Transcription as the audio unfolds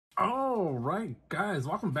All right, guys,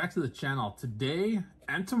 welcome back to the channel. Today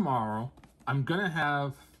and tomorrow, I'm gonna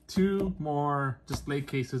have 2 more display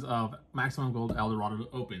cases of Maximum Gold Eldorado to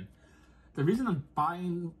open. The reason I'm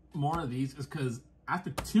buying more of these is because after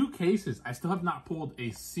 2 cases, I still have not pulled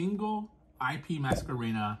a single IP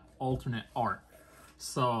Masquerena alternate art.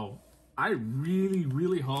 So I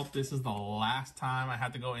really hope this is the last time I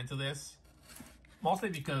have to go into this. Mostly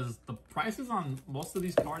because the prices on most of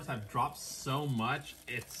these cards have dropped so much.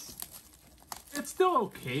 It's still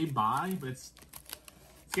okay buy, but it's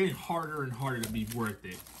getting harder and harder to be worth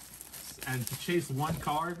it. And to chase one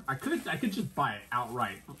card, I could just buy it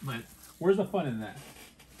outright, but where's the fun in that?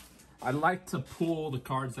 I like to pull the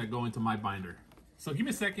cards that go into my binder. So give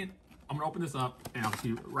me a second. I'm gonna open this up and I'll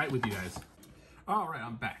be right with you guys. All right,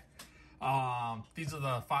 I'm back. These are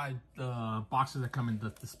the 5 boxes that come in the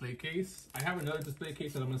display case. I have another display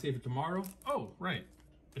case that I'm gonna save for tomorrow. Oh, right.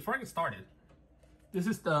 Before I get started, this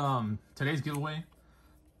is the today's giveaway.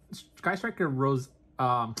 Sky Striker Rose,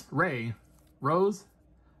 Ray, Rose,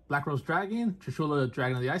 Black Rose Dragon, Trishula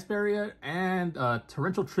Dragon of the Ice Barrier, and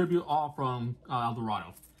Torrential Tribute, all from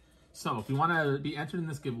Eldorado. So if you want to be entered in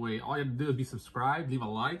this giveaway, all you have to do is be subscribed, leave a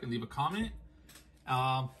like, and leave a comment.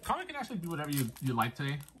 Comment can actually be whatever you like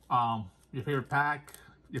today. Your favorite pack,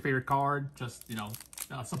 your favorite card, just, you know,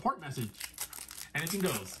 a support message. Anything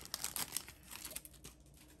goes.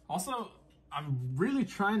 Also, I'm really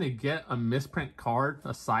trying to get a misprint card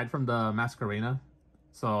aside from the Masquerena.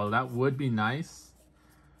 So that would be nice.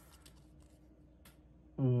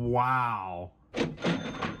 Wow.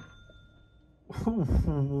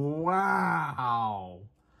 Wow.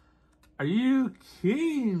 Are you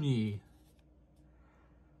kidding me?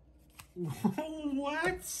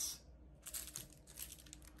 What?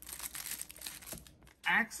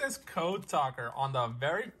 Access code talker on the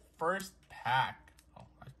very first pack. Oh,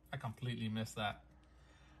 I completely missed that.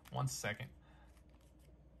 1 second.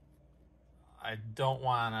 I don't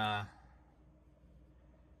want to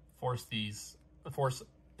force you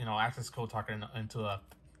know, access code talker into a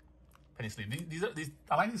penny sleeve. These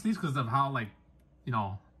I like these sleeves because of how, like, you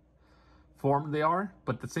know, formed they are,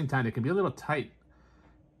 but at the same time they can be a little tight.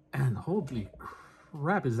 And holy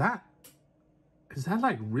crap, is that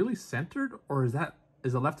like really centered, or is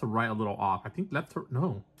the left to right a little off? I think left to,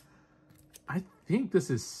 no. I think this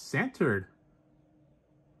is centered.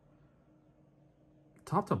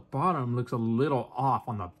 Top to bottom looks a little off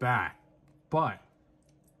on the back, but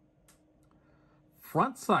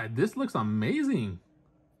front side, this looks amazing.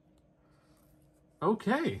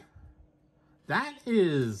 Okay. That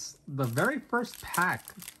is the very first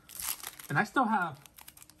pack. And I still have,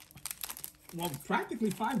 well, practically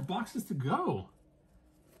 5 boxes to go.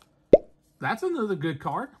 That's another good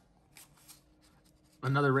card.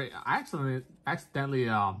 Another rate. I accidentally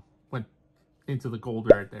went into the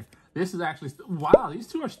gold right there. This is actually, wow, these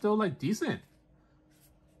 2 are still like decent.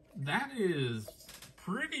 That is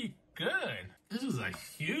pretty good. This is a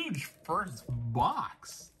huge first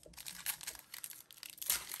box.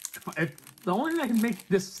 If the only thing that can make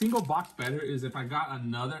this single box better is if I got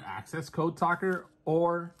another access code talker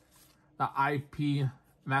or the IP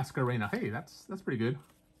Masquerena. Hey, that's pretty good.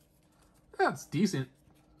 That's decent.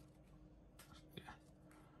 Yeah.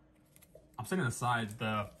 I'm setting aside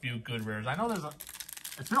the few good rares. I know it's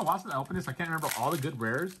been a while since I opened this. I can't remember all the good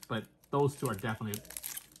rares, but those 2 are definitely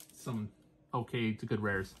some okay to good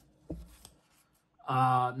rares.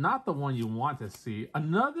 Not the one you want to see.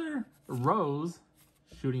 Another Rose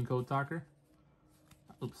shooting code talker.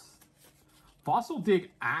 Oops. Fossil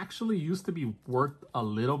Dig actually used to be worth a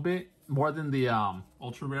little bit more than the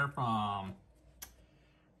ultra rare from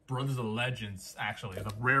Brothers of Legends. Actually,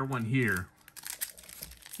 the rare one here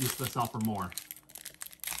used to sell for more.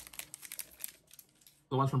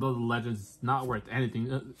 The ones from Brothers of Legends not worth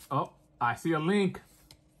anything. Oh, I see a link.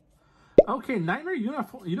 Okay, Nightmare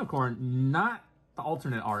Unicorn, not the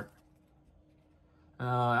alternate art.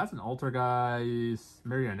 That's an alter, guys.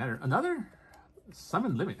 Marionette. Another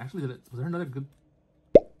Summon Limit. Actually, was there another good?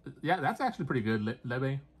 Yeah, that's actually pretty good.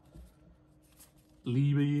 Lebe.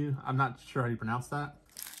 I'm not sure how you pronounce that.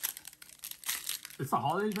 It's the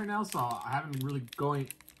holidays right now, so I haven't been really going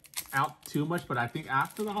out too much, but I think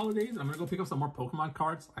after the holidays, I'm going to go pick up some more Pokemon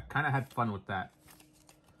cards. I kind of had fun with that.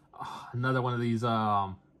 Oh, another one of these,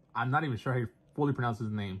 I'm not even sure how you fully pronounce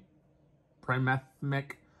his name.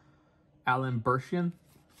 Primathmech Alimbertian.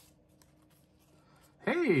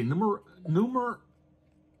 Hey, Numerons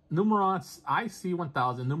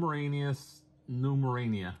IC1000,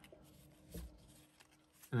 Numerania.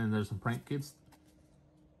 And then there's some prank kids.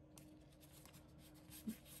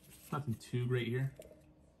 Nothing too great here.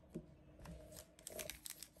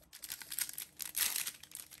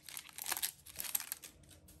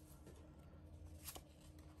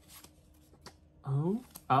 Oh.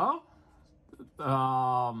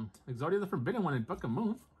 Exodia the Forbidden One in Book of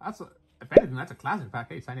Moon. That's a, if anything, that's a classic pack.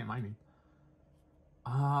 Hey, sign it mining.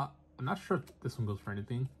 I'm not sure if this one goes for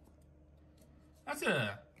anything. That's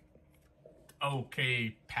a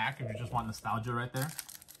okay pack if you just want nostalgia right there.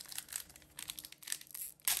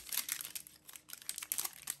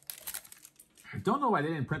 I don't know why they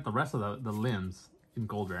didn't print the rest of the limbs in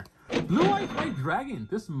gold rare. Blue-Eyed White Dragon.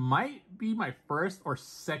 This might be my first or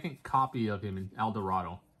second copy of him in El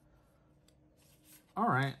Dorado. All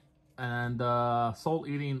right, and Soul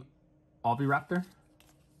Eating Oviraptor.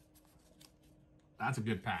 That's a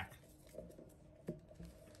good pack.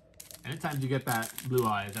 Anytime you get that Blue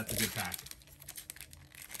Eyes, that's a good pack.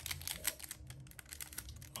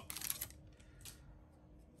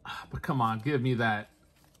 But come on, give me that.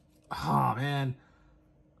 Oh man,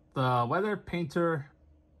 the Weather Painter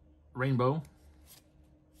Rainbow.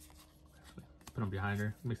 Actually, put them behind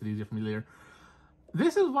her. Makes it easier for me later.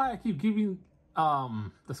 This is why I keep giving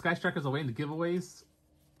the Sky Strikers away in the giveaways.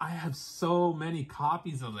 I have so many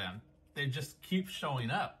copies of them. They just keep showing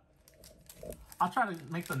up. I'll try to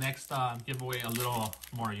make the next giveaway a little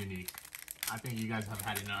more unique. I think you guys have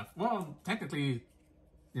had enough. Well, technically,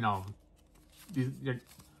 you know,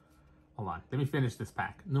 hold on. Let me finish this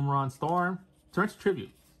pack. Numeron Storm, Torrential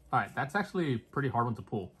Tribute. All right, that's actually a pretty hard one to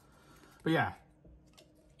pull. But yeah,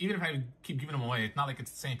 even if I keep giving them away, it's not like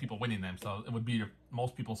it's the same people winning them, so it would be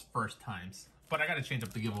most people's first times. But I got to change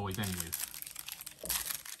up the giveaways anyways.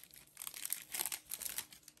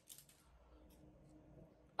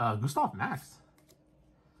 Gustav Max.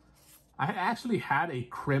 I actually had a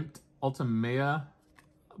crimped Ultimea,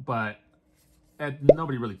 but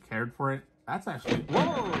nobody really cared for it. That's actually...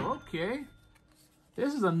 Whoa, okay.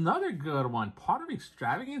 This is another good one. Pot of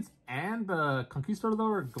Extravagance and the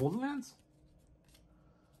Conquistador Golden Lens.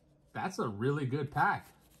 That's a really good pack.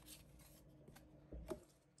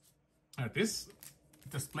 This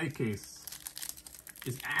display case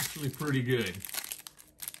is actually pretty good.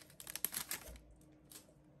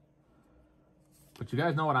 But you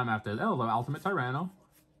guys know what I'm after. Oh, the Ultimate Tyranno,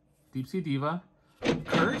 Deep Sea Diva,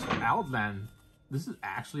 Cursed Outland. This is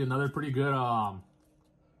actually another pretty good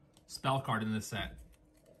spell card in this set.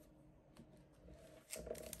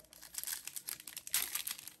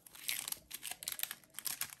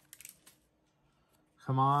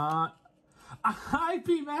 Come on.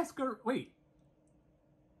 IP Masquerena. Wait.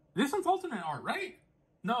 This one's alternate art, right?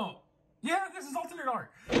 No. Yeah, this is alternate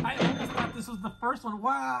art. I almost thought this was the first one.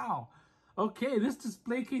 Wow. Okay, this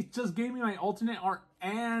display case just gave me my alternate art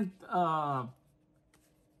and a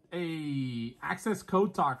access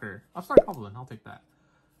code talker. I'll start Goblin. I'll take that.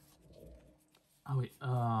 Oh wait,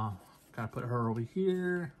 gotta put her over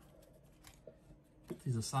here. Put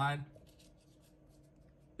these aside.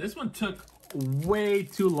 This one took way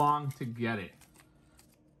too long to get it.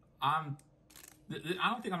 I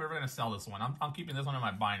don't think I'm ever gonna sell this one. I'm keeping this one in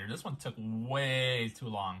my binder. This one took way too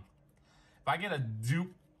long. If I get a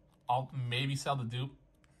dupe, I'll maybe sell the dupe.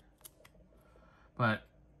 But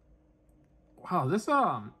wow, this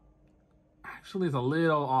actually is a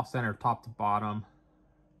little off center, top to bottom,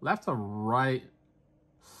 left to right,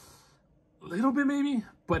 a little bit maybe,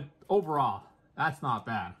 but overall, that's not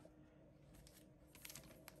bad.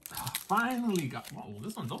 Finally got. Whoa,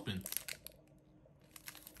 this one's open.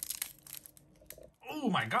 Oh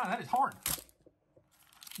my god, that is hard.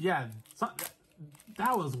 Yeah,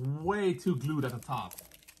 that was way too glued at the top.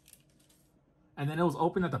 And then it was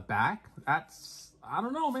open at the back. That's, I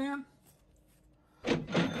don't know, man.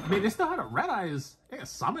 I mean, they still had a Red Eyes, a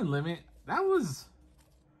summon limit. That was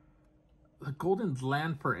the Golden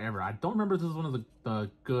Land Forever. I don't remember if this was one of the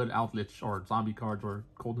good Outlich or zombie cards or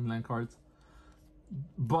Golden Land cards.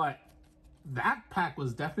 But that pack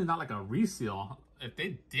was definitely not like a reseal. If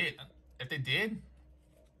they did,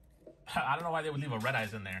 I don't know why they would leave a Red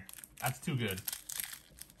Eyes in there. That's too good.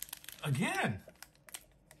 Again.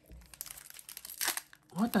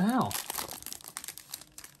 What the hell?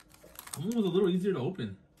 That one was a little easier to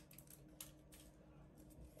open.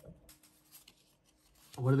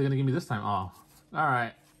 What are they going to give me this time? Oh, all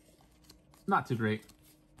right. Not too great.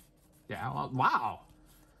 Yeah, well, wow.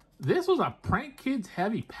 This was a Prank Kids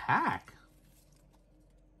heavy pack.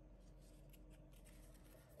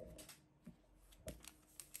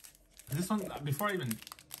 This one, before I even...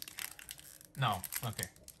 No, okay.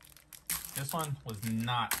 This one was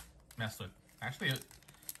not messed with. Actually,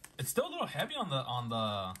 it's still a little heavy on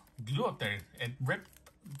the glue up there. It ripped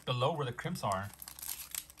below where the crimps are.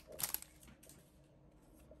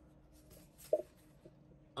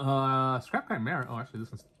 Scrap Chimera. Oh, actually,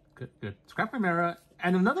 this one's good. Scrap Chimera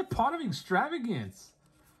and another Pot of Extravagance.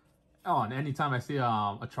 Oh, and anytime I see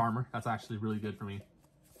a charmer, that's actually really good for me.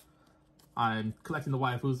 I'm collecting the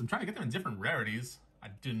waifus. I'm trying to get them in different rarities. I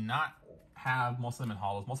do not have most of them in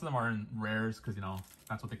holos. Most of them are in rares because, you know,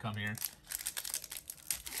 that's what they come here.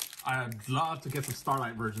 I'd love to get some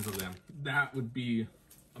Starlight versions of them. That would be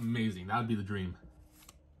amazing. That would be the dream.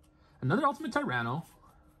 Another Ultimate Tyranno.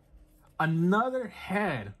 Another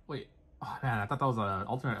head. Wait. Oh, man, I thought that was an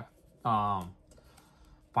alternate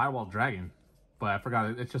Firewall Dragon. But I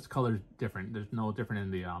forgot. It's just colors different. There's no different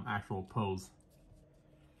in the actual pose.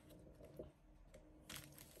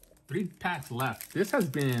 3 packs left. This has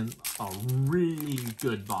been a really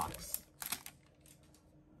good box.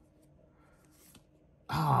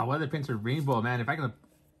 Ah, Weather Painter Rainbow, man. If I can...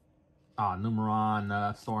 Ah,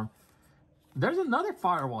 Numeron Storm. There's another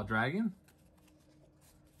Firewall Dragon.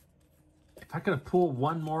 If I could have pulled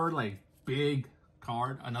one more, like, big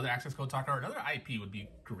card, another Access Code Talker, another IP would be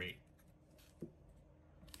great.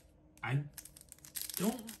 I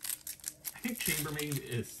think Chambermaid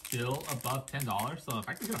is still above $10, so if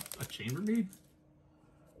I could get a Chambermaid.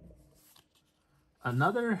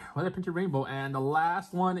 Another Weather Painter Rainbow, and the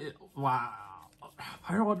last one is... Wow.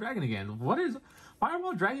 Firewall Dragon again. What is...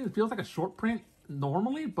 Firewall Dragon feels like a short print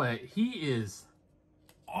normally, but he is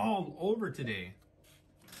all over today.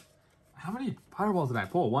 How many Firewalls did I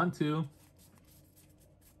pull? 1, 2.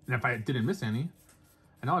 And if I didn't miss any,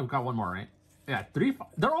 I know I've got one more, right? Yeah, 3.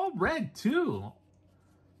 They're all red too.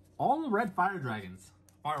 All the red Fire Dragons.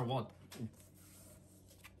 Firewall.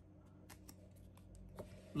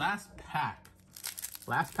 Last pack.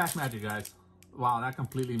 Last pack magic, guys. Wow, that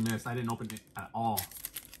completely missed. I didn't open it at all.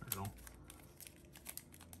 There we go.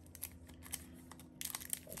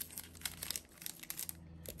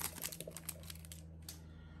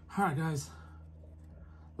 Alright, guys.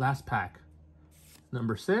 Last pack.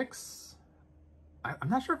 Number 6. I'm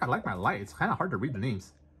not sure if I like my light. It's kind of hard to read the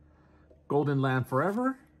names. Golden Land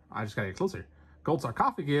Forever. I just gotta get closer. Gold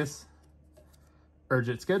Sarcophagus.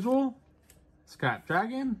 Urgent Schedule. Scrap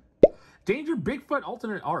Dragon. Danger Bigfoot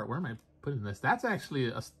alternate art. Where am I putting this? That's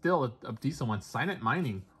actually still a decent one. Silent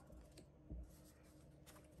Mining.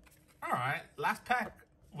 Alright. Last pack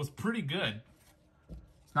was pretty good.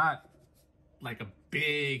 It's not like a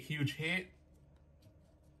big, huge hit.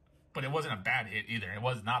 But it wasn't a bad hit either. It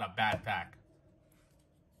was not a bad pack.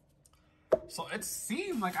 So it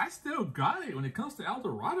seems like I still got it when it comes to El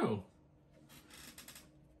Dorado.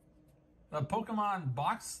 The Pokemon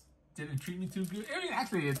box didn't treat me too good. I mean,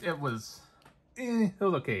 actually, it was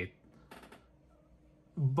okay.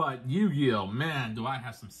 But Yu-Gi-Oh! Man, do I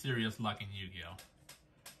have some serious luck in Yu-Gi-Oh!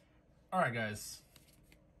 Alright, guys.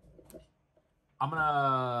 I'm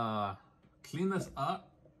gonna clean this up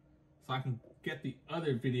so I can get the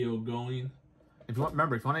other video going. If you want,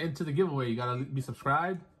 remember, if you want to enter the giveaway, you gotta be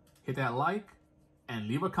subscribed, hit that like, and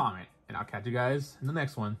leave a comment. And I'll catch you guys in the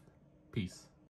next one. Peace.